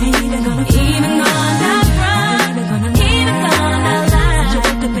 I ain't even gonna front, even gonna lie. Since you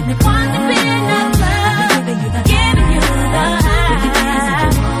walked up in the club, want to be in that club, giving you the eye.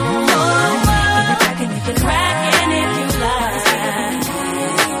 Crackin' if you like.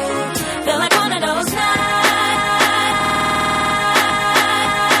 Feel like one of those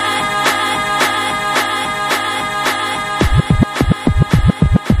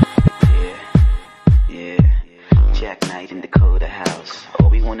Yeah, Jack Knight in Dakota House. All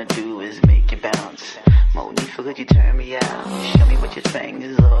we wanna do is make you bounce. Monifa, could you turn me out? Show me what your thing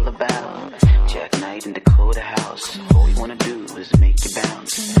is all about. Jack Knight in Dakota House. All we wanna do is make you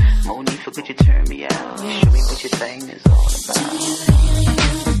bounce. Monifa, could you turn me out? Show me what your thing is all about.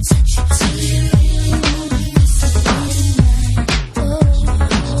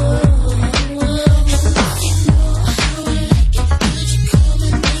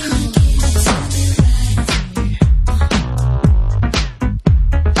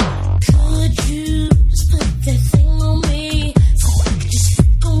 Could you just put that thing on me, so I could just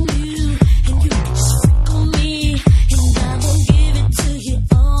freak on you, and you could just freak on me, and I will give it to you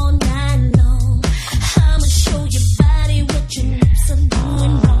all night long. I'ma show your body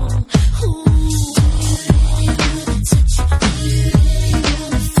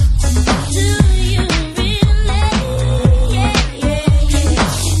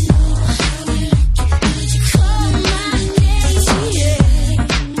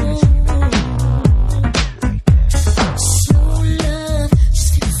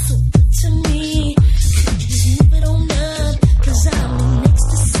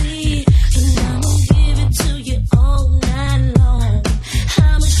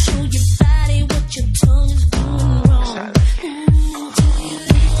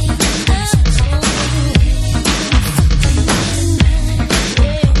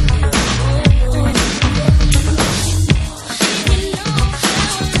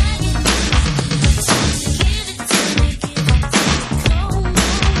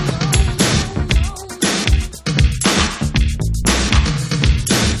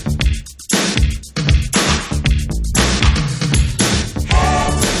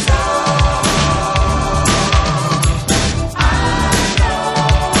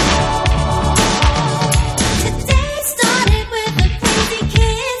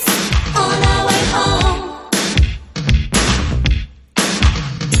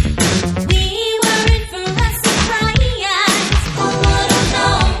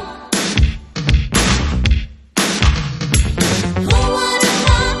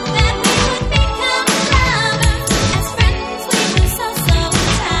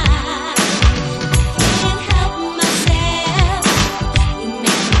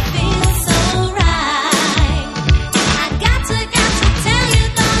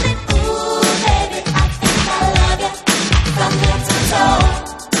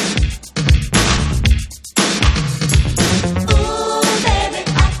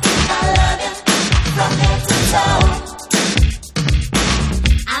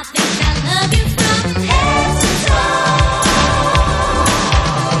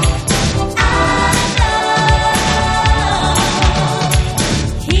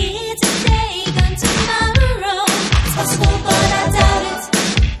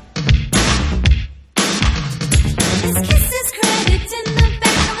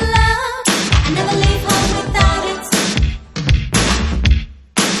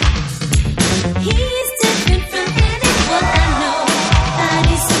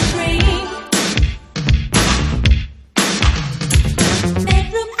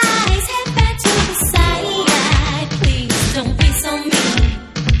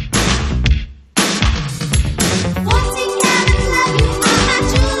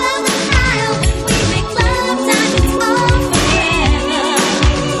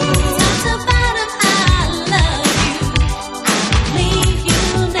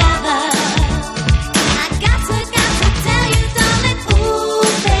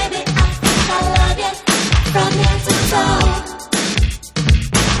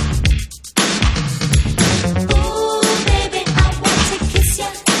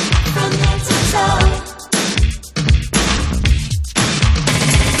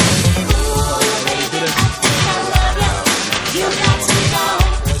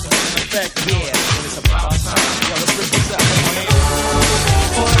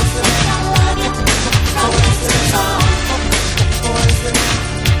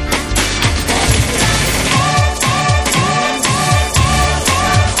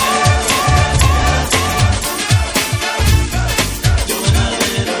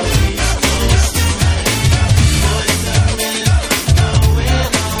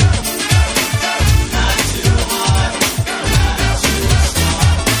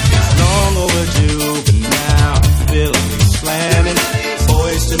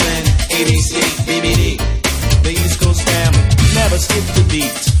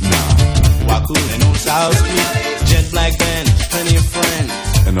beats. Nah, while cooling on South Street, jet black band, plenty of friends,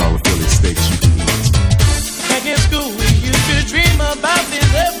 and all the Philly steaks you can eat. Back in school, we used to dream about this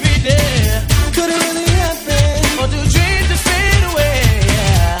every day. Could it really happen? Or do dreams just fade away?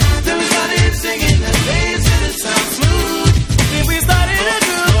 Then we started singing the bass and it sounds smooth. Then we started a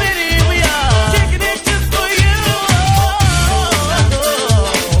group and here we are, kicking it just for you.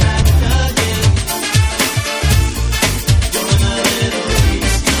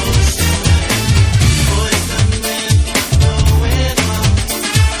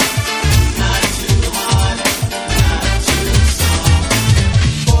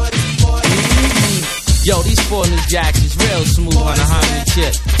 Yo, these 4 new jacks is real smooth on a Honda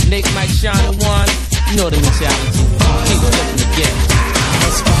chip. Nick, Mike, Sean, and Juan, you know the mentality. Keep looking to get.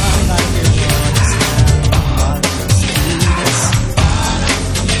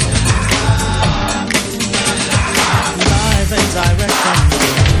 Live and direct from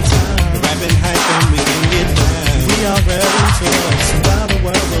the rapping hype and we can get down. We are ready to survive the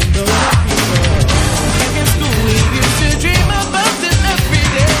world will know that we know. Back in school, we used to dream about this every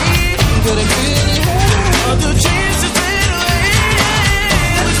day. Could it really happen? Or do dreams just fade away?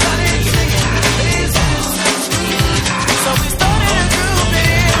 We started singing the bass and it sounds sweet. So we started a group and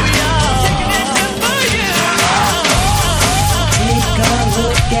here we are, taking it just for you. Take a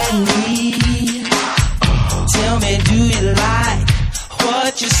look at me. Tell me, do you like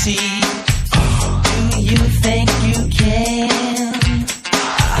what you see? Do you think you can?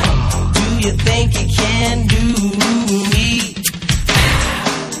 Do you think you can do me?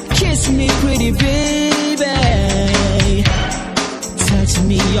 Kiss me, pretty baby. Touch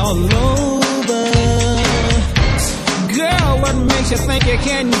me all over. Girl, what makes you think you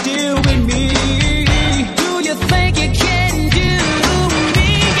can deal with me? Do you think you can?